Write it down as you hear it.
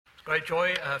It's a great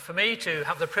joy for me to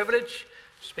have the privilege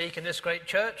to speak in this great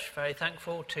church. Very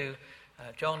thankful to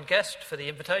John Guest for the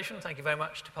invitation. Thank you very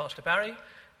much to Pastor Barry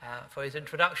for his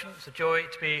introduction. It's a joy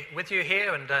to be with you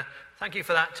here, and thank you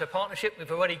for that partnership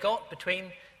we've already got between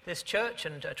this church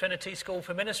and Trinity School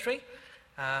for Ministry.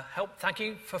 Thank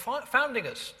you for founding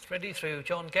us, really through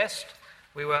John Guest.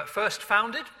 We were first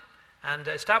founded and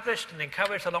established and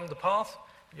encouraged along the path.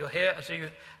 You'll hear, as you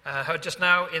heard just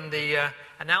now in the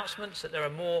announcements, that there are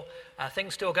more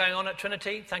things still going on at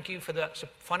Trinity. Thank you for the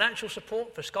financial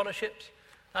support for scholarships.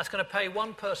 That's going to pay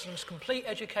one person's complete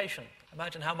education.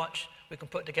 Imagine how much we can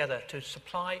put together to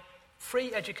supply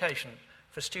free education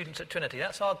for students at Trinity.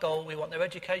 That's our goal. We want their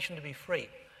education to be free.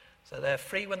 So they're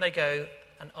free when they go,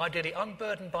 and ideally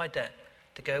unburdened by debt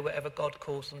to go wherever God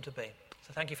calls them to be.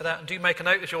 So thank you for that. And do make a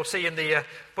note, as you'll see in the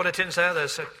bulletins there,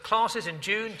 there's classes in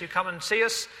June. Do come and see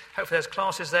us. Hopefully there's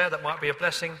classes there that might be a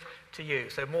blessing to you.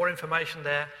 So more information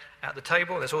there at the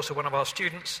table. There's also one of our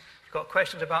students. If you've got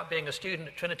questions about being a student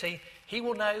at Trinity, he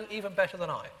will know even better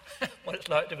than I what it's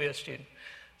like to be a student.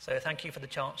 So thank you for the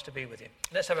chance to be with you.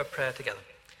 Let's have a prayer together.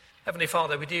 Heavenly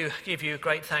Father, we do give you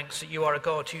great thanks that you are a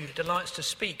God who delights to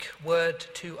speak word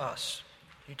to us,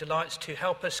 who delights to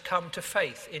help us come to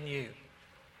faith in you.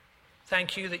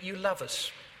 Thank you that you love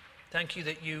us. Thank you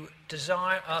that you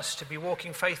desire us to be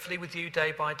walking faithfully with you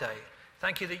day by day.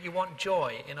 Thank you that you want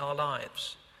joy in our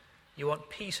lives. You want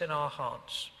peace in our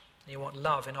hearts. You want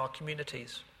love in our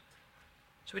communities.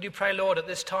 So we do pray, Lord, at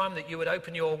this time that you would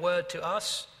open your word to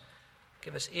us,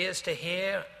 give us ears to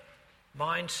hear,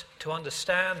 minds to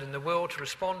understand, and the will to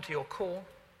respond to your call.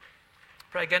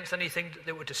 Pray against anything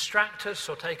that would distract us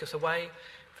or take us away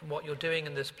from what you're doing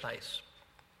in this place.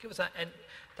 Give us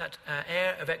that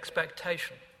air of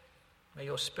expectation. May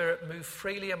your Spirit move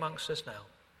freely amongst us now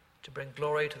to bring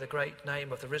glory to the great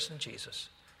name of the risen Jesus.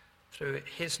 Through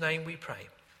his name we pray.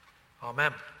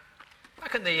 Amen.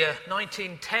 Back in the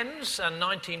 1910s and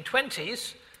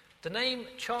 1920s, the name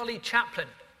Charlie Chaplin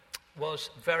was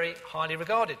very highly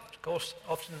regarded. Of course,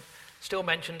 often still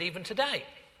mentioned even today.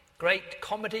 Great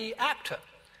comedy actor.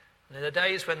 And in the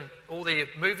days when all the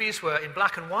movies were in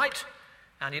black and white,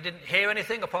 and you didn't hear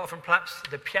anything apart from perhaps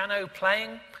the piano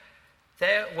playing,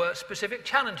 there were specific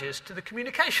challenges to the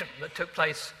communication that took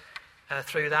place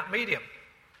through that medium.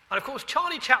 And of course,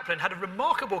 Charlie Chaplin had a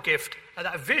remarkable gift at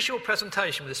that visual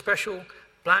presentation with a special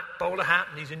black bowler hat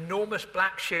and these enormous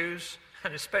black shoes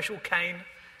and a special cane.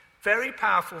 Very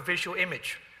powerful visual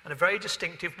image and a very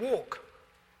distinctive walk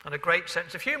and a great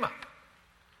sense of humour.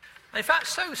 And in fact,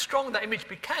 so strong that image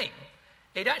became,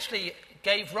 it actually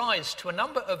gave rise to a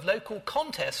number of local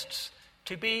contests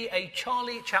to be a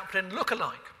Charlie Chaplin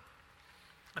lookalike.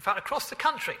 In fact, across the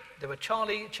country, there were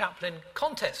Charlie Chaplin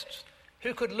contests.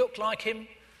 Who could look like him?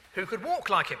 Who could walk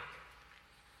like him?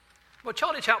 Well,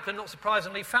 Charlie Chaplin, not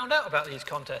surprisingly, found out about these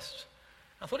contests.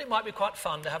 I thought it might be quite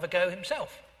fun to have a go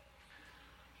himself.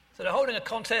 So they're holding a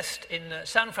contest in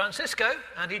San Francisco,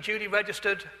 and he duly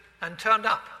registered and turned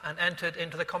up and entered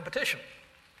into the competition.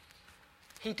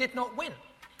 He did not win.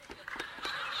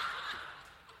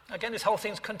 Again, this whole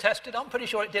thing's contested. I'm pretty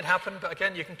sure it did happen, but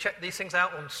again, you can check these things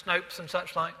out on Snopes and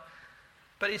such like.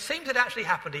 But it seems it actually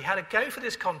happened. He had a go for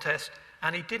this contest,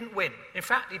 and he didn't win. In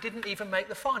fact, he didn't even make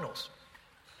the finals.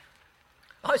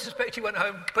 I suspect he went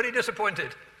home pretty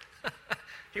disappointed.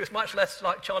 He was much less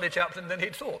like Charlie Chaplin than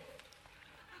he'd thought.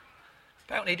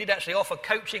 Apparently, he did actually offer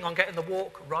coaching on getting the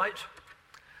walk right.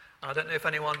 I don't know if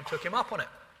anyone took him up on it.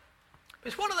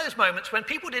 But it's one of those moments when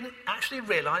people didn't actually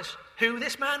realise who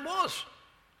this man was.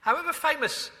 However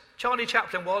famous Charlie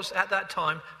Chaplin was at that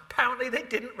time, apparently they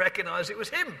didn't recognise it was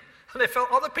him. And they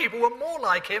felt other people were more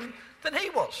like him than he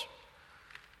was.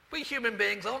 We human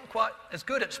beings aren't quite as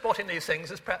good at spotting these things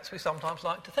as perhaps we sometimes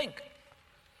like to think.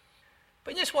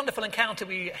 But in this wonderful encounter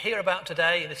we hear about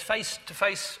today, in this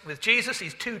face-to-face with Jesus,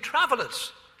 these two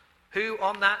travellers who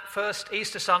on that first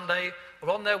Easter Sunday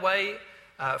were on their way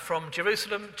from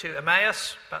Jerusalem to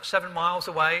Emmaus, about 7 miles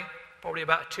away, probably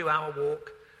about a 2-hour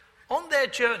walk. On their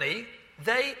journey,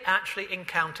 they actually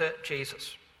encounter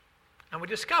Jesus. And we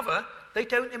discover they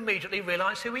don't immediately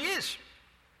realise who he is.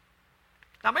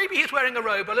 Now, maybe he's wearing a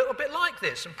robe a little bit like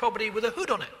this, and probably with a hood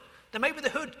on it. Now, maybe the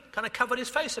hood kind of covered his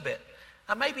face a bit.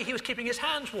 And maybe he was keeping his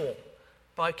hands warm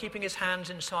by keeping his hands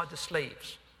inside the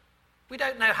sleeves. We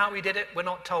don't know how he did it. We're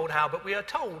not told how, but we are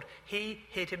told he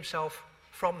hid himself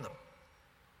from them.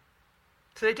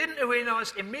 So they didn't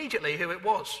realise immediately who it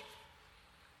was.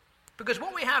 Because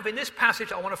what we have in this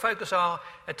passage I want to focus our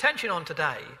attention on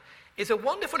today is a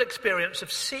wonderful experience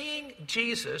of seeing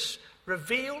Jesus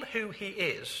reveal who he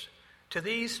is to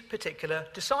these particular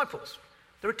disciples.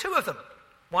 There are two of them.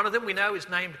 One of them we know is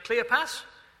named Cleopas,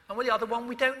 and with the other one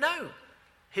we don't know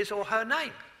his or her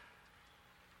name.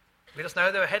 We just know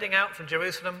they were heading out from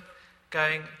Jerusalem,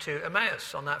 going to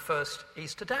Emmaus on that first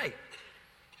Easter day.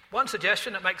 One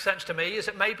suggestion that makes sense to me is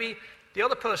that maybe the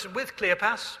other person with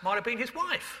Cleopas might have been his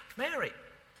wife, Mary.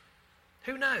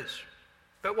 Who knows?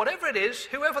 But whatever it is,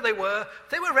 whoever they were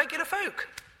regular folk.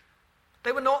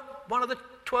 They were not one of the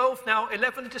 12, now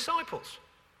 11 disciples.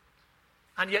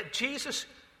 And yet Jesus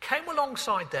came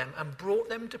alongside them and brought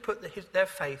them to put their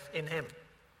faith in him.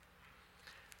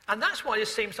 And that's why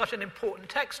this seems such an important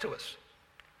text to us.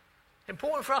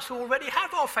 Important for us who already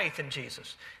have our faith in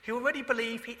Jesus, who already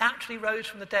believe he actually rose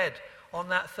from the dead on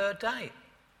that third day,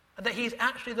 and that he is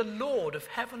actually the Lord of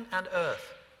heaven and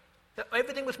earth, that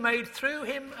everything was made through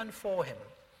him and for him.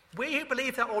 We who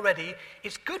believe that already,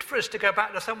 it's good for us to go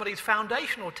back to some of these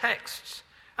foundational texts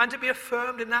and to be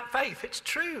affirmed in that faith. It's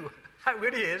true. That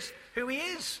really is who he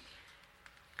is.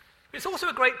 It's also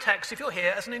a great text if you're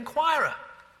here as an inquirer.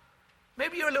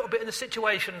 Maybe you're a little bit in the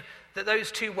situation that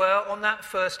those two were on that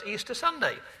first Easter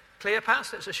Sunday.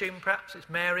 Cleopas, let's assume perhaps it's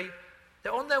Mary.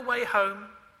 They're on their way home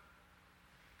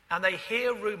and they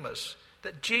hear rumours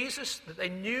that Jesus, that they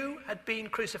knew had been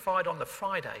crucified on the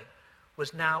Friday,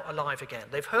 was now alive again.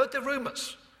 They've heard the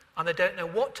rumours and they don't know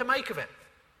what to make of it.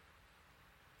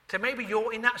 So maybe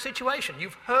you're in that situation.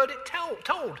 You've heard it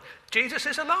told. Jesus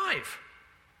is alive.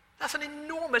 That's an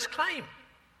enormous claim.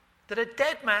 That a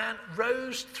dead man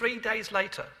rose 3 days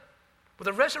later with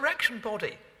a resurrection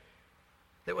body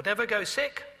that would never go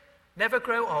sick, never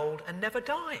grow old, and never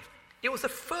die. It was the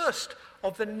first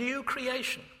of the new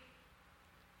creation.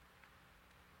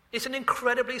 It's an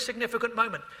incredibly significant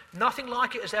moment. Nothing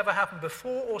like it has ever happened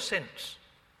before or since.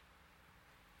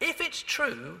 If it's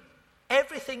true,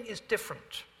 everything is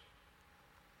different.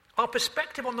 Our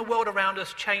perspective on the world around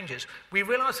us changes. We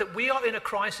realize that we are in a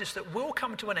crisis that will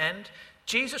come to an end.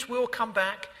 Jesus will come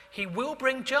back. He will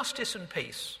bring justice and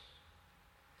peace.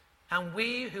 And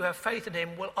we who have faith in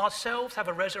him will ourselves have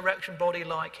a resurrection body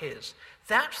like his.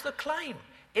 That's the claim.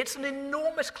 It's an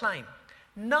enormous claim.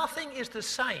 Nothing is the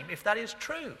same if that is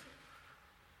true.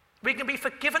 We can be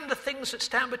forgiven the things that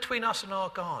stand between us and our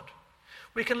God.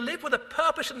 We can live with a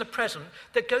purpose in the present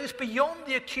that goes beyond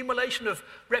the accumulation of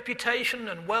reputation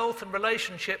and wealth and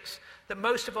relationships that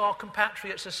most of our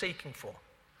compatriots are seeking for.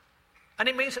 And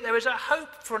it means that there is a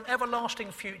hope for an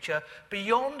everlasting future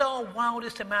beyond our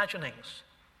wildest imaginings.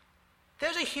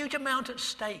 There's a huge amount at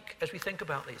stake as we think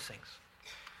about these things.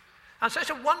 And so it's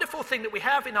a wonderful thing that we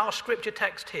have in our scripture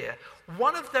text here,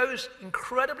 one of those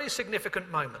incredibly significant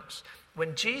moments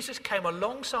when Jesus came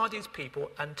alongside these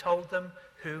people and told them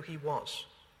who he was.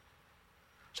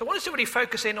 So I want us to really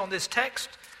focus in on this text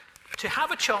to have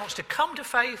a chance to come to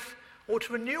faith or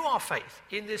to renew our faith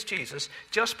in this Jesus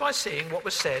just by seeing what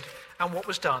was said and what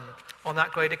was done on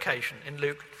that great occasion in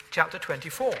Luke chapter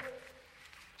 24.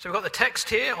 So we've got the text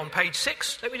here on page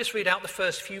 6. Let me just read out the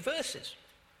first few verses.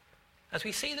 As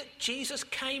we see that Jesus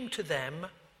came to them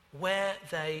where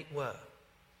they were.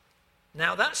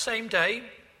 Now that same day,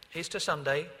 Easter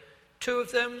Sunday, 2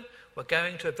 of them were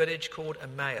going to a village called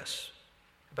Emmaus,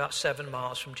 about 7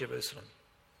 miles from Jerusalem.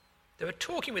 They were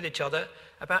talking with each other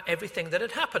about everything that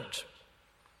had happened.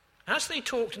 As they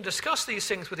talked and discussed these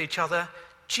things with each other,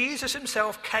 Jesus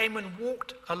himself came and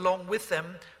walked along with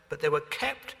them, but they were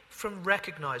kept from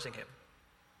recognizing him.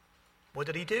 What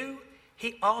did he do?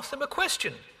 He asked them a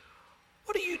question.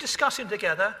 What are you discussing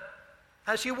together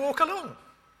as you walk along?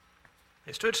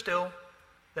 They stood still,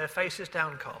 their faces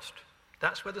downcast.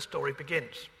 That's where the story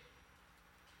begins.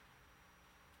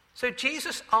 So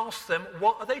Jesus asked them,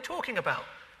 what are they talking about?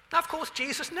 Now, of course,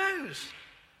 Jesus knows.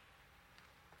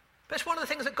 But it's one of the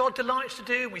things that God delights to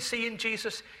do. We see in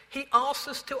Jesus, he asks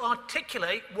us to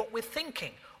articulate what we're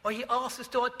thinking, or he asks us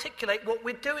to articulate what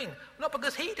we're doing. Not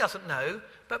because he doesn't know,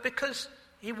 but because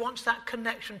he wants that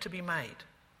connection to be made.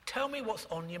 Tell me what's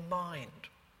on your mind.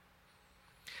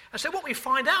 And so what we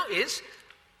find out is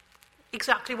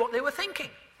exactly what they were thinking.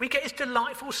 We get his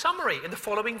delightful summary in the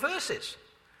following verses.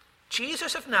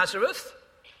 Jesus of Nazareth.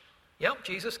 Yep,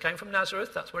 Jesus came from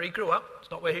Nazareth. That's where he grew up.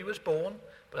 It's not where he was born,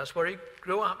 but that's where he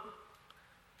grew up.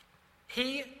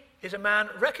 He is a man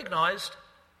recognized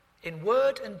in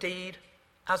word and deed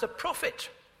as a prophet.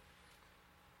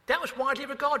 That was widely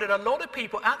regarded. A lot of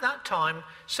people at that time,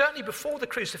 certainly before the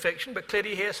crucifixion, but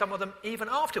clearly here some of them even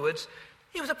afterwards,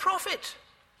 he was a prophet.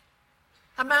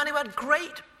 A man who had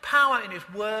great power in his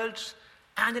words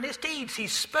and in his deeds. He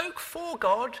spoke for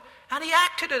God and he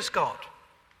acted as God.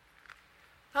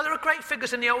 Now there are great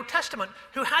figures in the Old Testament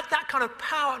who had that kind of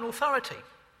power and authority.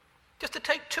 Just to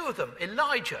take 2 of them,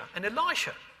 Elijah and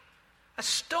Elisha.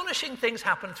 Astonishing things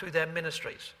happened through their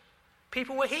ministries.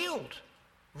 People were healed.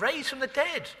 raised from the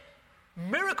dead.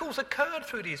 Miracles occurred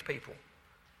through these people.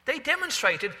 They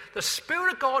demonstrated the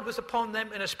Spirit of God was upon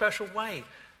them in a special way.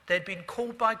 They'd been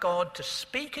called by God to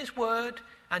speak his word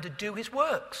and to do his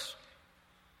works.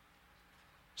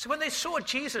 So when they saw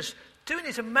Jesus doing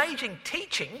these amazing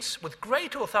teachings with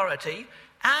great authority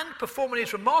and performing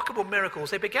these remarkable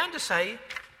miracles, they began to say,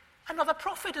 another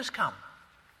prophet has come.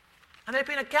 And there had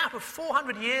been a gap of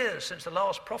 400 years since the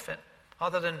last prophet,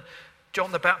 other than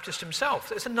John the Baptist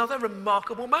himself. It's another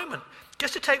remarkable moment.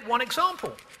 Just to take one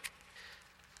example.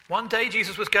 One day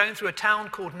Jesus was going through a town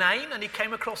called Nain, and he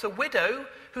came across a widow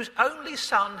whose only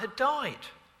son had died.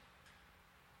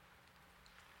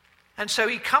 And so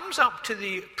he comes up to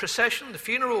the procession, the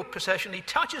funeral procession, he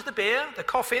touches the bier, the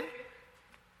coffin.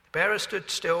 The bearer stood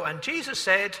still, and Jesus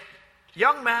said,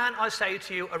 young man, I say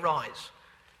to you, arise.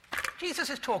 Jesus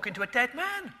is talking to a dead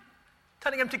man,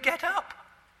 telling him to get up.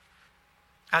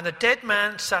 And the dead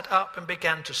man sat up and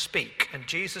began to speak, and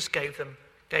Jesus gave him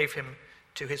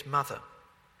to his mother.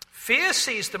 Fear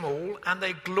seized them all, and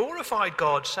they glorified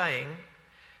God, saying,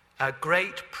 a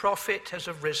great prophet has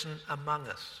arisen among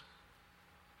us.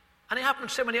 And it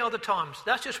happened so many other times.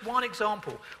 That's just one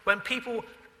example. When people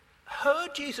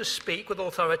heard Jesus speak with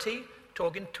authority,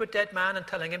 talking to a dead man and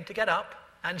telling him to get up,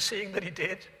 and seeing that he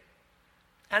did,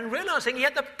 and realizing he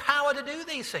had the power to do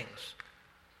these things.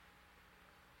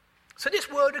 So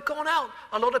this word had gone out.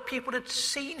 A lot of people had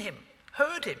seen him,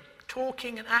 heard him,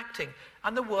 talking and acting,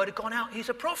 and the word had gone out. He's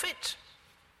a prophet.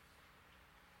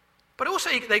 But also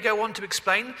they go on to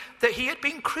explain that he had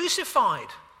been crucified.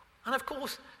 And of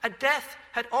course, a death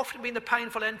had often been the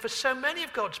painful end for so many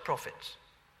of God's prophets.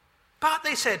 But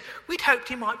they said, we'd hoped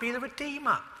he might be the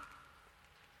Redeemer.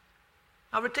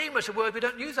 Now, Redeemer is a word we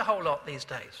don't use a whole lot these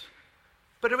days.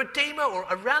 But a Redeemer or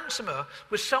a ransomer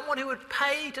was someone who would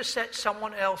pay to set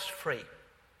someone else free.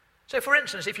 So, for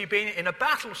instance, if you've been in a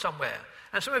battle somewhere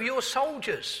and some of your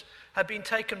soldiers had been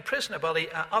taken prisoner by the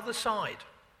other side,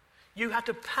 you had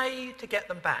to pay to get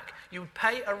them back. You would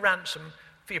pay a ransom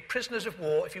for your prisoners of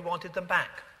war if you wanted them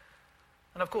back.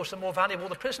 And of course, the more valuable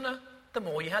the prisoner, the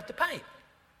more you had to pay.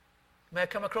 You may have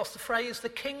come across the phrase, the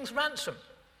king's ransom.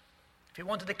 If you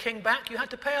wanted the king back, you had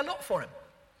to pay a lot for him.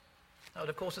 That would,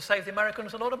 of course, have saved the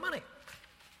Americans a lot of money.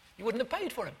 You wouldn't have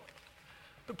paid for him.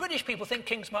 But British people think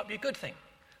kings might be a good thing.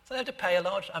 So they have to pay a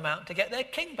large amount to get their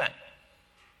king back.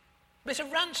 But it's a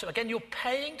ransom. Again, you're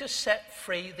paying to set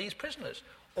free these prisoners.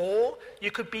 Or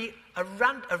you could be a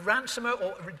ransomer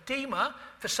or a redeemer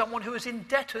for someone who was in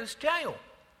debtor's jail.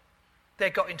 They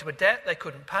got into a debt they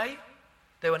couldn't pay.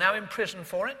 They were now in prison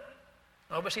for it.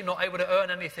 Obviously not able to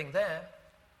earn anything there.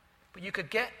 But you could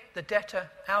get the debtor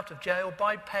out of jail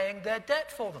by paying their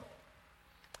debt for them.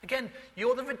 Again,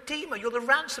 you're the redeemer, you're the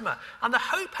ransomer. And the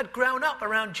hope had grown up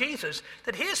around Jesus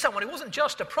that here's someone who wasn't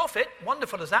just a prophet,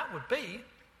 wonderful as that would be,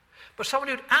 but someone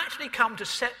who'd actually come to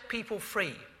set people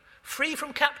free. Free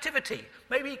from captivity,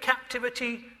 maybe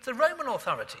captivity to the Roman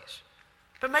authorities.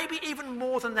 But maybe even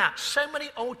more than that, so many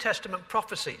Old Testament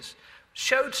prophecies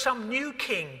showed some new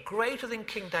king greater than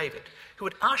King David, who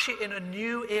would usher in a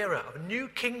new era, a new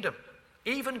kingdom,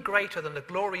 even greater than the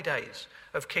glory days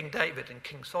of King David and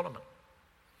King Solomon.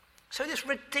 So this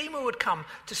Redeemer would come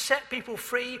to set people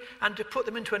free and to put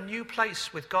them into a new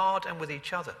place with God and with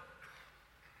each other.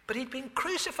 But he'd been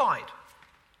crucified.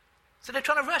 So they're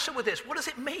trying to wrestle with this. What does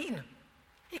it mean?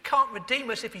 He can't redeem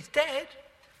us if he's dead.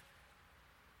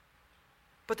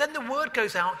 But then the word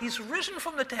goes out, he's risen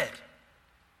from the dead.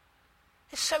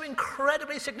 It's so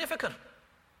incredibly significant.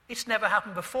 It's never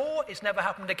happened before, it's never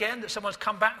happened again, that someone's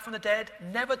come back from the dead,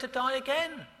 never to die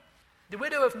again. The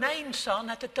widow of Nain's son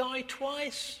had to die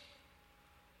twice.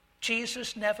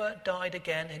 Jesus never died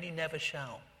again, and he never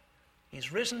shall.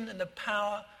 He's risen in the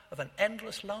power of an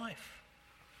endless life.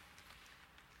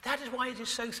 That is why it is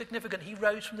so significant. He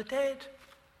rose from the dead.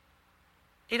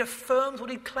 It affirms what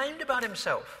he claimed about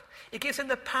himself. It gives him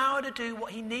the power to do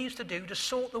what he needs to do to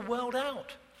sort the world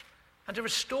out and to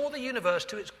restore the universe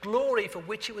to its glory for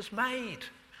which it was made.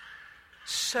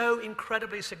 So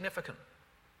incredibly significant.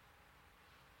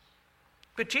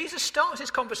 But Jesus starts his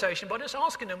conversation by just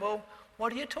asking them, well,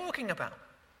 what are you talking about?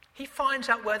 He finds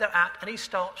out where they're at and he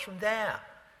starts from there.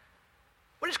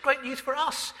 Well, it's great news for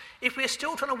us if we're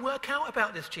still trying to work out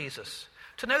about this Jesus,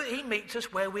 to know that he meets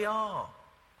us where we are.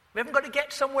 We haven't got to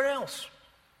get somewhere else.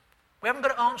 We haven't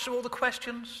got to answer all the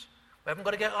questions. We haven't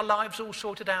got to get our lives all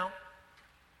sorted out.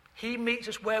 He meets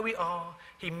us where we are.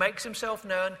 He makes himself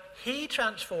known. He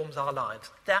transforms our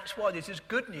lives. That's why this is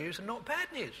good news and not bad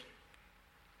news.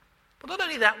 But not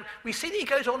only that, we see that he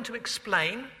goes on to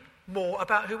explain more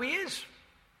about who he is.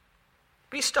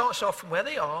 He starts off from where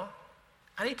they are,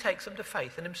 and he takes them to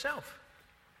faith in himself.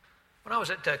 When I was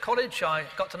at college, I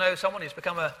got to know someone who's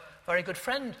become a very good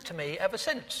friend to me ever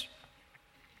since.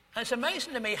 And it's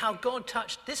amazing to me how God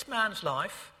touched this man's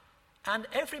life and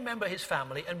every member of his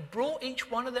family and brought each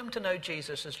one of them to know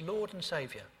Jesus as Lord and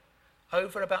Saviour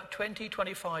over about 20,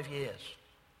 25 years.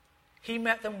 He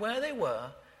met them where they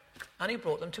were and he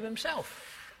brought them to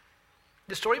himself.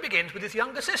 The story begins with his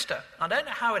younger sister. I don't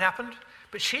know how it happened,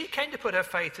 but she came to put her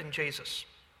faith in Jesus,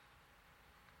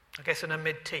 I guess in her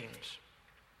mid-teens.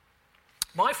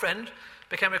 My friend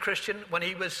became a Christian when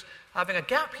he was having a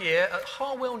gap year at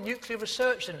Harwell Nuclear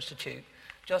Research Institute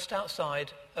just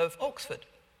outside of Oxford.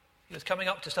 He was coming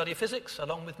up to study physics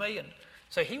along with me, and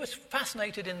so he was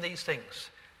fascinated in these things.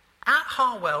 At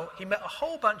Harwell, he met a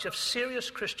whole bunch of serious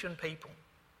Christian people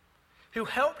who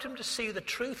helped him to see the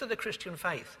truth of the Christian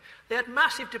faith. They had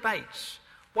massive debates,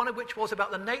 one of which was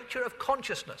about the nature of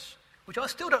consciousness, which I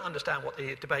still don't understand what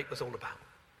the debate was all about.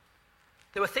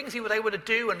 There were things he was able to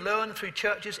do and learn through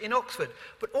churches in Oxford.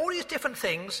 But all these different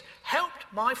things helped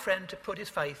my friend to put his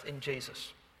faith in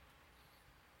Jesus.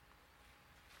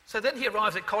 So then he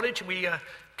arrives at college and we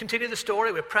continue the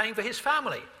story. We're praying for his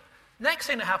family. Next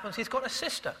thing that happens, he's got a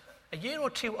sister, a year or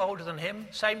two older than him,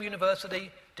 same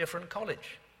university, different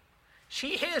college.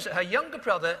 She hears that her younger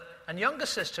brother and younger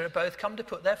sister have both come to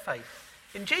put their faith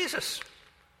in Jesus.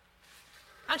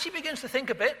 And she begins to think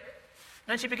a bit.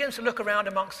 And she begins to look around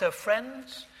amongst her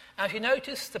friends, and she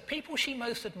noticed the people she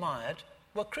most admired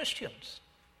were Christians.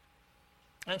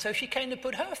 And so she came to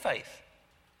put her faith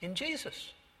in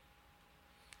Jesus.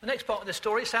 The next part of the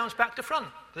story sounds back to front.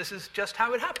 This is just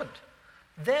how it happened.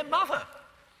 Their mother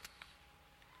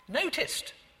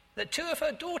noticed that two of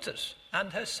her daughters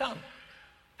and her son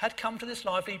had come to this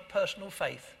lively personal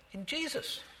faith in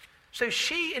Jesus. So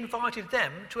she invited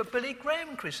them to a Billy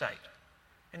Graham crusade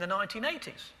in the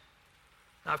 1980s.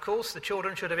 Now, of course, the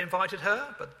children should have invited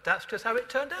her, but that's just how it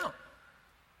turned out.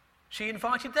 She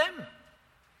invited them.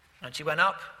 And she went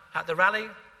up at the rally,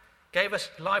 gave us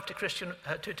life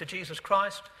to Jesus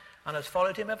Christ, and has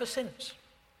followed him ever since.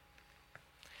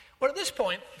 Well, at this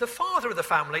point, the father of the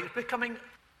family was becoming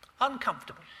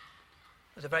uncomfortable.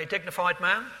 He was a very dignified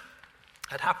man,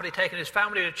 had happily taken his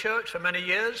family to church for many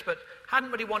years, but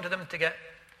hadn't really wanted them to get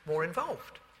more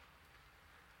involved.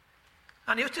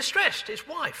 And he was distressed. His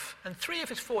wife and 3 of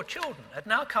his 4 children had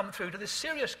now come through to this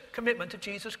serious commitment to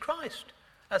Jesus Christ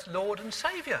as Lord and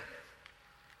Saviour.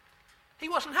 He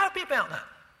wasn't happy about that.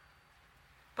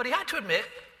 But he had to admit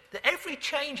that every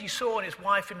change he saw in his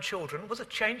wife and children was a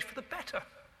change for the better.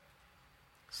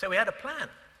 So he had a plan.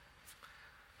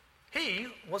 He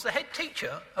was the head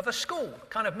teacher of a school,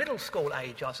 kind of middle school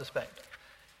age, I suspect.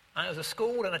 And it was a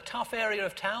school in a tough area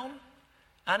of town,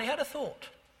 and he had a thought.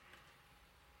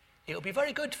 It would be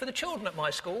very good for the children at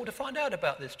my school to find out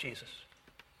about this Jesus.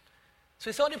 So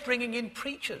he started bringing in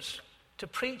preachers to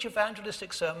preach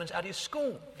evangelistic sermons at his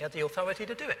school. He had the authority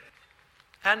to do it.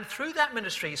 And through that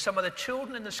ministry, some of the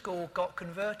children in the school got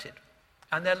converted,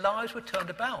 and their lives were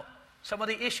turned about. Some of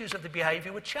the issues of the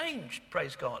behaviour were changed,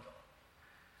 praise God.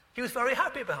 He was very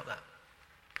happy about that.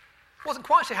 Wasn't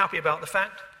quite so happy about the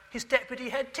fact his deputy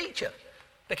head teacher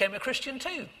became a Christian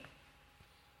too.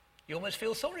 You almost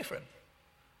feel sorry for him.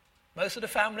 Most of the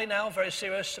family now very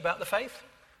serious about the faith.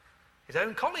 His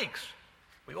own colleagues,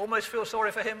 we almost feel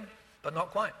sorry for him, but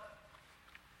not quite.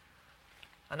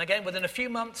 And again, within a few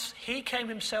months, he came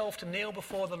himself to kneel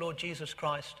before the Lord Jesus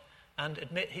Christ and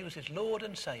admit he was his Lord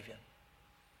and Saviour,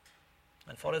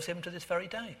 and follows him to this very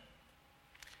day.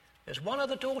 There's one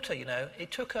other daughter,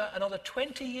 it took her another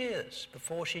 20 years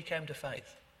before she came to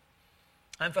faith.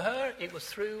 And for her, it was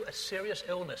through a serious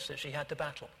illness that she had to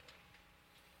battle.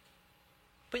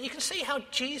 But you can see how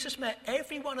Jesus met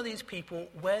every one of these people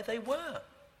where they were.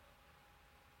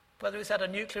 Whether it's at a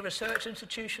nuclear research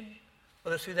institution,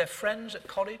 whether it's through their friends at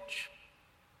college,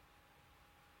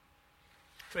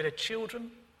 through their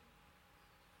children,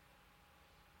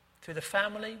 through the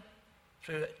family,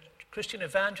 through Christian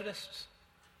evangelists,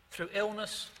 through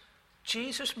illness.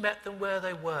 Jesus met them where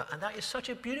they were, and that is such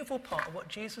a beautiful part of what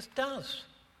Jesus does.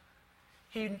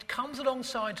 He comes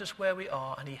alongside us where we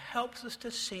are, and he helps us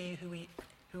to see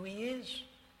who he is.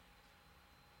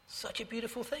 Such a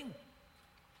beautiful thing.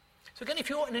 So again, if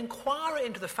you're an inquirer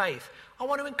into the faith, I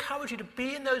want to encourage you to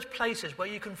be in those places where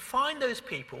you can find those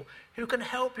people who can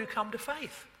help you come to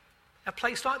faith. A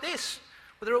place like this,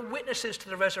 where there are witnesses to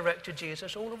the resurrected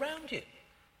Jesus all around you.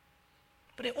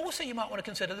 But also you might want to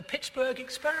consider the Pittsburgh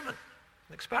experiment.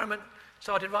 The experiment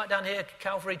started right down here at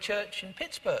Calvary Church in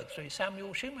Pittsburgh through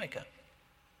Samuel Shoemaker.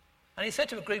 And he said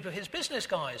to a group of his business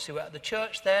guys who were at the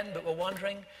church then but were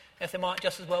wondering if they might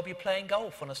just as well be playing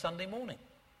golf on a Sunday morning.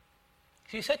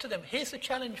 So he said to them, here's the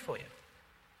challenge for you.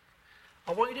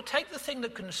 I want you to take the thing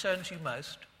that concerns you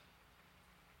most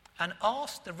and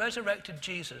ask the resurrected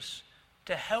Jesus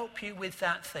to help you with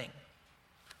that thing.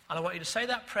 And I want you to say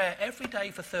that prayer every day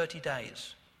for 30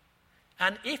 days.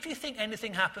 And if you think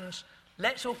anything happens,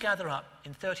 let's all gather up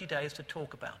in 30 days to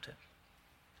talk about it.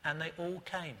 And they all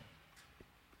came.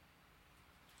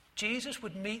 Jesus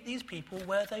would meet these people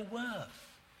where they were.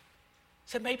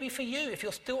 So maybe for you, if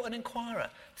you're still an inquirer,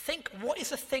 think, what is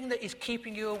the thing that is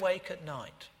keeping you awake at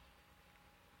night?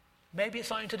 Maybe it's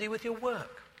something to do with your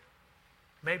work.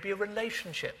 Maybe a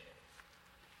relationship.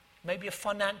 Maybe a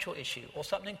financial issue, or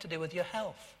something to do with your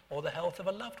health or the health of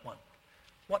a loved one.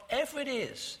 Whatever it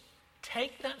is,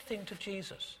 take that thing to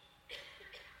Jesus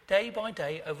day by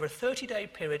day over a 30-day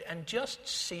period and just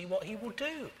see what he will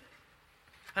do.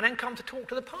 And then come to talk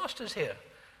to the pastors here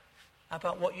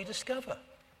about what you discover.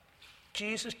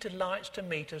 Jesus delights to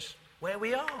meet us where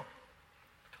we are.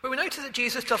 But we notice that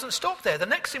Jesus doesn't stop there. The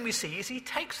next thing we see is he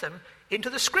takes them into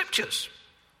the scriptures.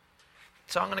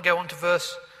 So I'm going to go on to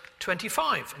verse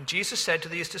 25. And Jesus said to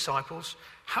these disciples,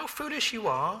 "How foolish you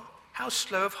are, how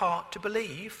slow of heart to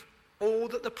believe all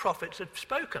that the prophets had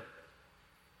spoken."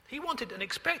 He wanted and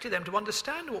expected them to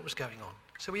understand what was going on.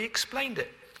 So he explained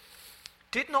it.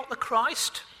 Did not the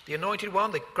Christ, the anointed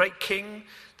one, the great king,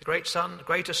 the great son, the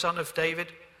greater son of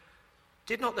David,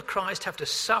 did not the Christ have to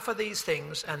suffer these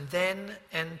things and then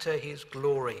enter his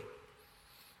glory?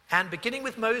 And beginning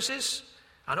with Moses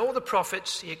and all the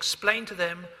prophets, he explained to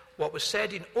them what was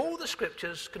said in all the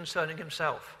scriptures concerning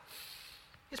himself.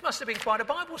 This must have been quite a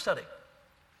Bible study.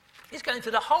 He's going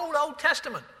through the whole Old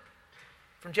Testament,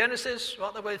 from Genesis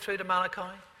right the way through to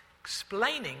Malachi,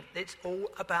 explaining that it's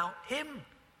all about him.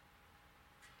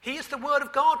 He is the Word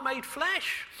of God made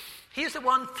flesh. He is the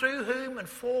one through whom and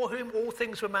for whom all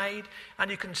things were made. And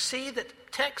you can see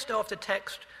that text after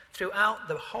text throughout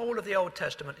the whole of the Old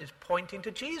Testament is pointing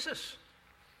to Jesus.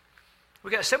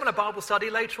 We get a similar Bible study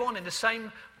later on in the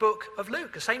same book of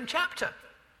Luke, the same chapter,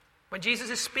 when Jesus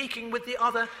is speaking with the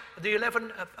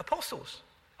 11 apostles,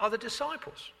 other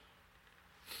disciples.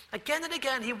 Again and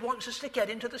again, he wants us to get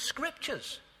into the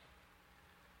scriptures.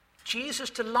 Jesus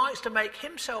delights to make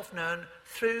himself known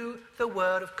through the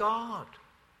Word of God.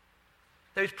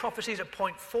 Those prophecies that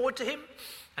point forward to him,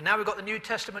 and now we've got the New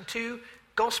Testament too,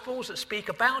 Gospels that speak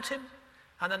about him,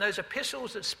 and then those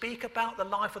epistles that speak about the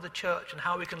life of the church and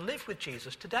how we can live with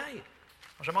Jesus today.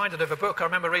 I was reminded of a book I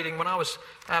remember reading when I was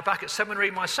back at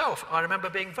seminary myself. I remember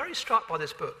being very struck by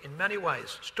this book in many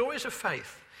ways, Stories of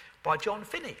Faith by John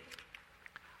Finney.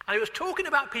 And it was talking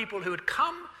about people who had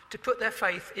come to put their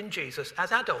faith in Jesus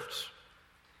as adults.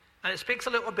 And it speaks a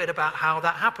little bit about how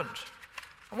that happened.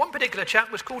 And one particular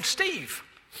chap was called Steve.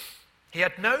 He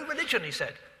had no religion, he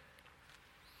said.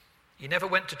 He never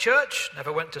went to church,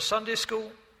 never went to Sunday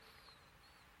school.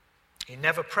 He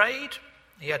never prayed.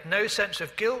 He had no sense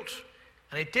of guilt,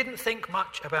 and he didn't think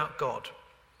much about God.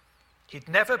 He'd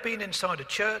never been inside a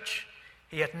church.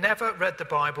 He had never read the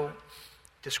Bible.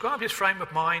 Described his frame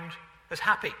of mind as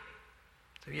happy.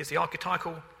 So he is the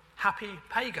archetypal happy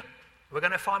pagan. We're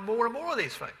going to find more and more of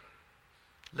these folk.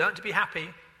 Learn to be happy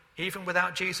even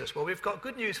without Jesus. Well, we've got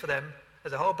good news for them.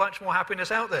 There's a whole bunch more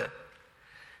happiness out there.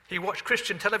 He watched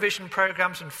Christian television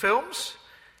programs and films.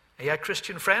 He had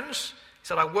Christian friends. He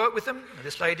said, I worked with them, and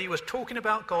this lady was talking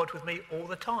about God with me all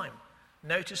the time.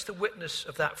 Notice the witness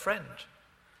of that friend.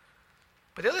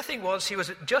 But the other thing was,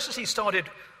 just as he started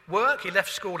work, he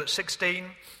left school at 16,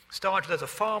 started as a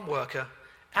farm worker.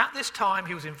 At this time,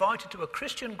 he was invited to a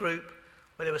Christian group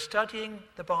where they were studying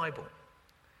the Bible.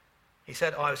 He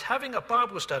said, I was having a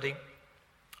Bible study.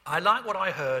 I liked what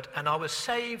I heard, and I was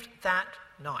saved that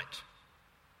night.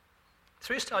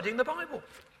 Through studying the Bible.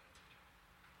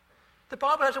 The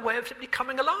Bible has a way of simply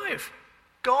coming alive.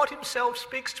 God himself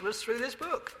speaks to us through this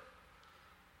book.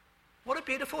 What a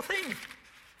beautiful thing.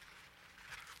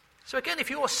 So again, if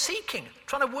you're seeking,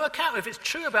 trying to work out if it's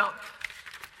true about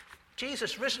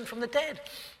Jesus risen from the dead,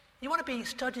 you want to be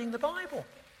studying the Bible.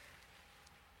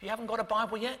 If you haven't got a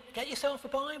Bible yet, get yourself a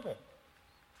Bible.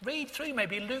 Read through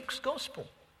maybe Luke's Gospel.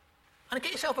 And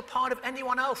get yourself a part of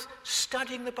anyone else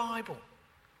studying the Bible.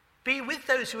 Be with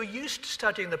those who are used to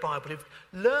studying the Bible, who've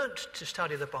learnt to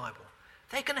study the Bible.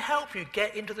 They can help you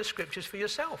get into the scriptures for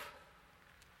yourself.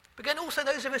 But again, also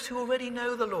those of us who already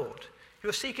know the Lord, who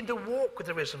are seeking to walk with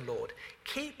the risen Lord,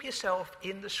 keep yourself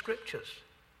in the scriptures.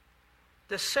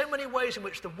 There's so many ways in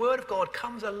which the Word of God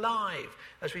comes alive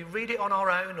as we read it on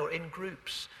our own or in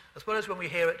groups, as well as when we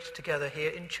hear it together here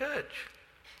in church.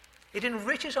 It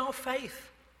enriches our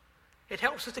faith. It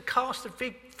helps us to cast a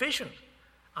big vision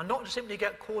and not to simply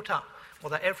get caught up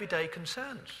with our everyday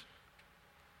concerns.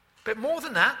 But more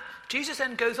than that, Jesus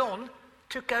then goes on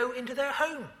to go into their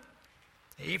home.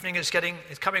 The evening is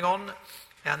coming on,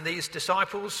 and these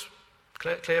disciples,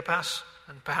 Cleopas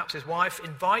and perhaps his wife,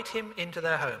 invite him into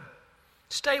their home.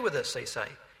 Stay with us, they say.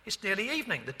 It's nearly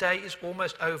evening. The day is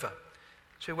almost over.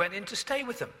 So he went in to stay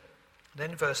with them. And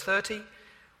then verse 30,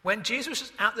 when Jesus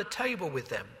was at the table with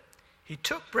them, he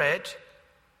took bread,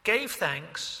 gave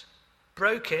thanks,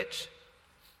 broke it,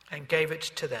 and gave it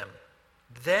to them.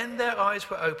 Then their eyes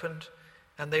were opened,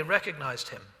 and they recognized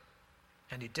him,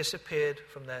 and he disappeared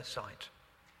from their sight.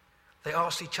 They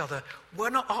asked each other, were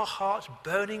not our hearts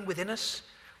burning within us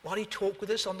while he talked with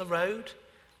us on the road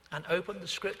and opened the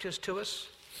scriptures to us?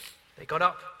 They got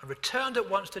up and returned at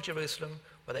once to Jerusalem,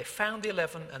 where they found the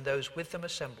 11 and those with them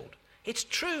assembled. It's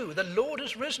true, the Lord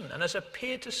has risen and has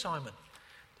appeared to Simon.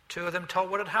 The two of them told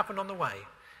what had happened on the way,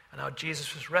 and how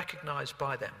Jesus was recognized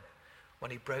by them when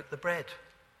he broke the bread.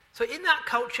 So in that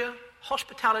culture,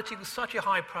 hospitality was such a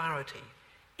high priority.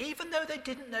 Even though they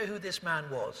didn't know who this man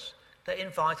was, they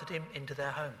invited him into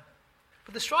their home.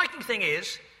 But the striking thing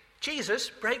is, Jesus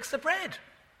breaks the bread.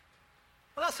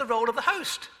 Well, that's the role of the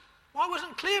host. Why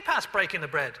wasn't Cleopas breaking the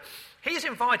bread? He's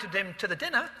invited them to the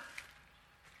dinner,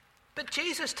 but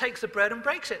Jesus takes the bread and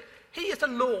breaks it. He is the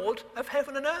Lord of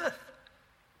heaven and earth.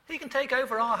 He can take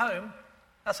over our home.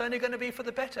 That's only going to be for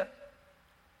the better.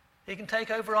 He can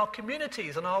take over our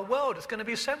communities and our world. It's going to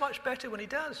be so much better when he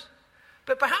does.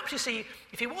 But perhaps, you see,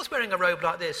 if he was wearing a robe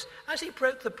like this, as he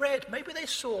broke the bread, maybe they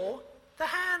saw the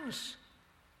hands.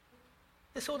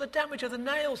 They saw the damage of the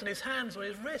nails in his hands or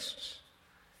his wrists.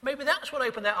 Maybe that's what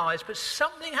opened their eyes, but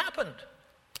something happened.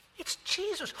 It's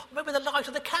Jesus. Maybe the light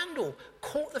of the candle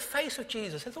caught the face of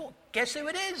Jesus. They thought, guess who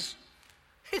it is?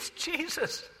 It's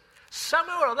Jesus.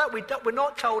 Somehow or other, we're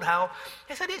not told how.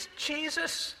 They said, it's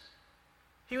Jesus.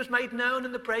 He was made known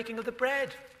in the breaking of the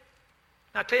bread.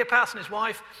 Now, Cleopas and his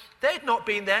wife, they'd not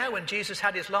been there when Jesus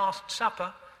had his Last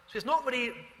Supper. So it's not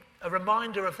really a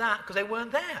reminder of that because they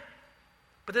weren't there.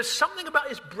 But there's something about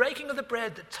his breaking of the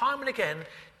bread that time and again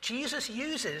Jesus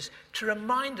uses to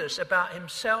remind us about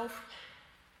himself,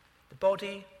 the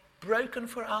body broken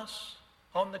for us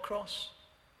on the cross,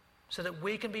 so that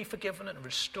we can be forgiven and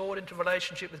restored into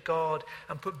relationship with God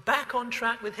and put back on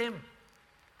track with him.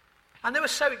 And they were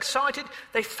so excited,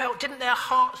 they felt, didn't their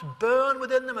hearts burn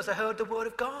within them as they heard the word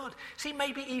of God? See,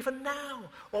 maybe even now,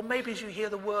 or maybe as you hear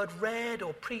the word read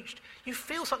or preached, you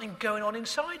feel something going on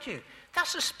inside you.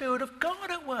 That's the Spirit of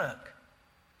God at work,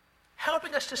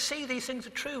 helping us to see these things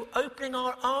are true, opening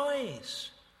our eyes,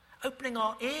 opening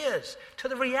our ears to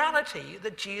the reality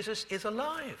that Jesus is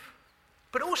alive.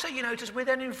 But also, you notice, we're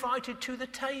then invited to the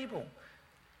table,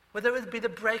 where there would be the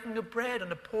breaking of bread and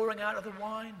the pouring out of the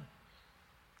wine.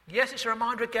 Yes, it's a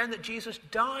reminder again that Jesus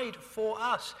died for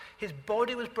us. His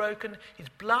body was broken, his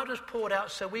blood was poured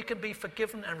out so we can be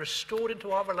forgiven and restored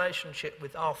into our relationship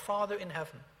with our Father in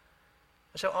heaven.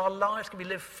 And so our lives can be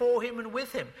lived for him and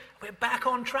with him. We're back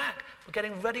on track. We're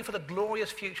getting ready for the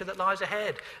glorious future that lies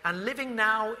ahead and living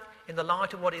now in the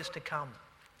light of what is to come.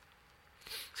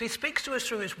 So he speaks to us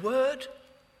through his word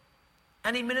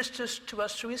and he ministers to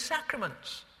us through his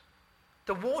sacraments.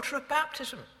 The water of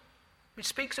baptism, which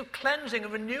speaks of cleansing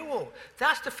and renewal.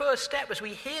 That's the first step. As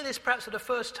we hear this perhaps for the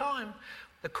first time,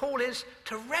 the call is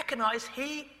to recognize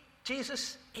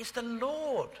Jesus, is the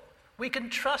Lord. We can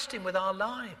trust him with our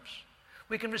lives.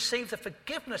 We can receive the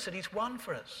forgiveness that he's won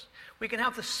for us. We can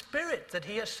have the Spirit that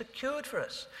he has secured for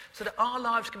us so that our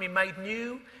lives can be made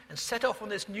new and set off on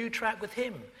this new track with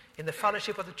him in the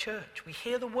fellowship of the church. We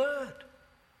hear the word.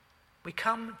 We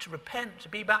come to repent, to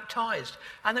be baptized,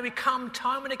 and then we come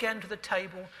time and again to the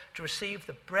table to receive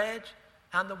the bread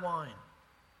and the wine,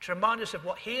 to remind us of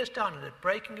what he has done in the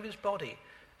breaking of his body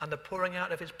and the pouring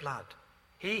out of his blood.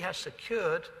 He has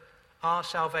secured our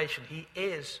salvation. He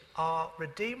is our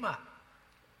Redeemer,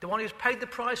 the one who's paid the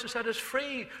price to set us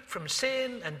free from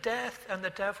sin and death and the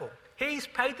devil. He's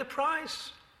paid the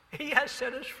price. He has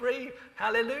set us free.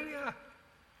 Hallelujah.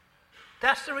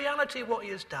 That's the reality of what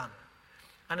he has done.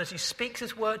 And as he speaks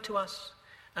his word to us,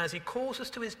 and as he calls us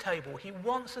to his table, he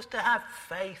wants us to have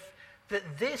faith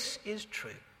that this is true,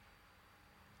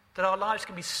 that our lives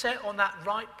can be set on that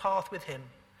right path with him,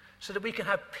 so that we can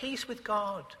have peace with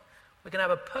God, we can have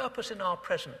a purpose in our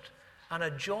present, and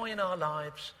a joy in our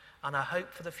lives, and a hope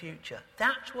for the future.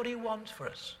 That's what he wants for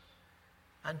us.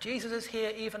 And Jesus is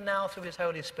here even now through his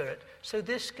Holy Spirit, so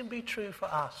this can be true for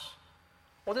us,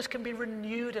 or this can be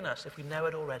renewed in us if we know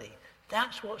it already.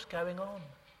 That's what's going on.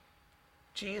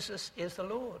 Jesus is the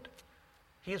Lord.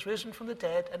 He is risen from the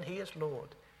dead and he is Lord.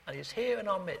 And he is here in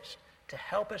our midst to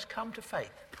help us come to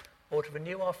faith or to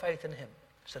renew our faith in him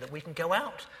so that we can go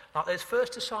out like those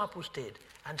first disciples did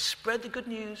and spread the good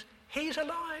news. He's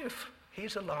alive.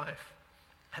 He's alive.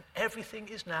 And everything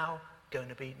is now going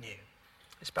to be new.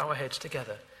 Let's bow our heads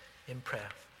together in prayer.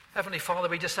 Heavenly Father,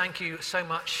 we just thank you so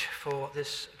much for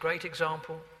this great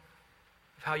example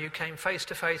of how you came face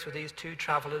to face with these two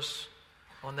travelers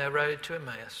on their road to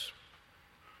Emmaus.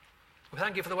 We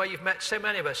thank you for the way you've met so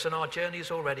many of us in our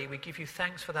journeys already. We give you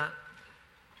thanks for that.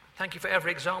 Thank you for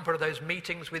every example of those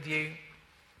meetings with you.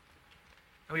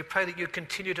 And we pray that you'd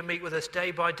continue to meet with us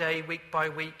day by day, week by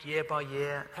week, year by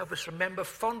year. Help us remember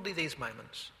fondly these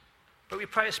moments. But we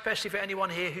pray especially for anyone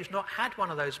here who's not had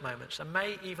one of those moments and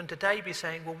may even today be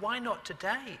saying, well, why not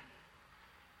today?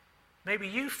 Maybe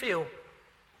you feel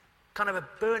kind of a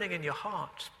burning in your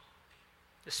heart.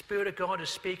 The Spirit of God is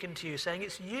speaking to you, saying,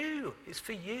 it's you, it's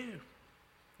for you.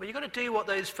 Well, you've got to do what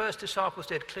those first disciples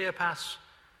did, Cleopas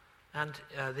and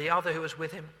the other who was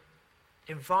with him.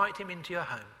 Invite him into your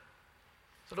home.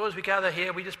 So Lord, as we gather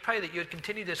here, we just pray that you'd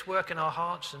continue this work in our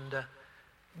hearts and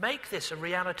make this a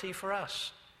reality for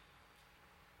us.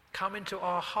 Come into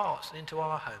our hearts and into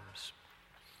our homes.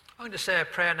 I'm going to say a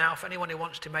prayer now for anyone who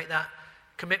wants to make that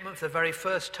commitment for the very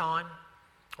first time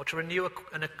or to renew a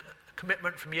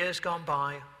commitment from years gone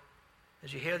by.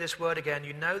 As you hear this word again,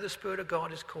 you know the Spirit of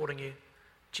God is calling you.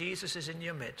 Jesus is in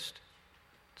your midst.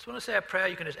 Just want to say a prayer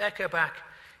you can just echo back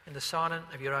in the silence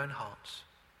of your own hearts.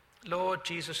 Lord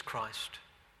Jesus Christ,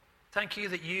 thank you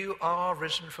that you are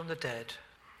risen from the dead.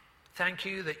 Thank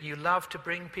you that you love to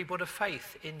bring people to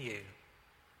faith in you.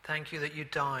 Thank you that you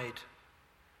died,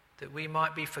 that we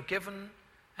might be forgiven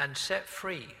and set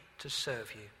free to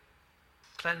serve you.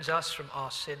 Cleanse us from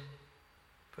our sin.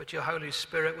 Put your Holy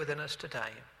Spirit within us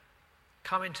today.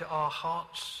 Come into our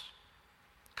hearts.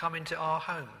 Come into our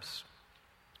homes.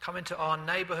 Come into our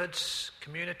neighborhoods,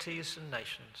 communities, and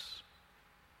nations.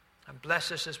 And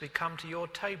bless us as we come to your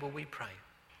table, we pray.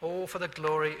 All for the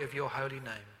glory of your holy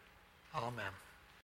name. Amen.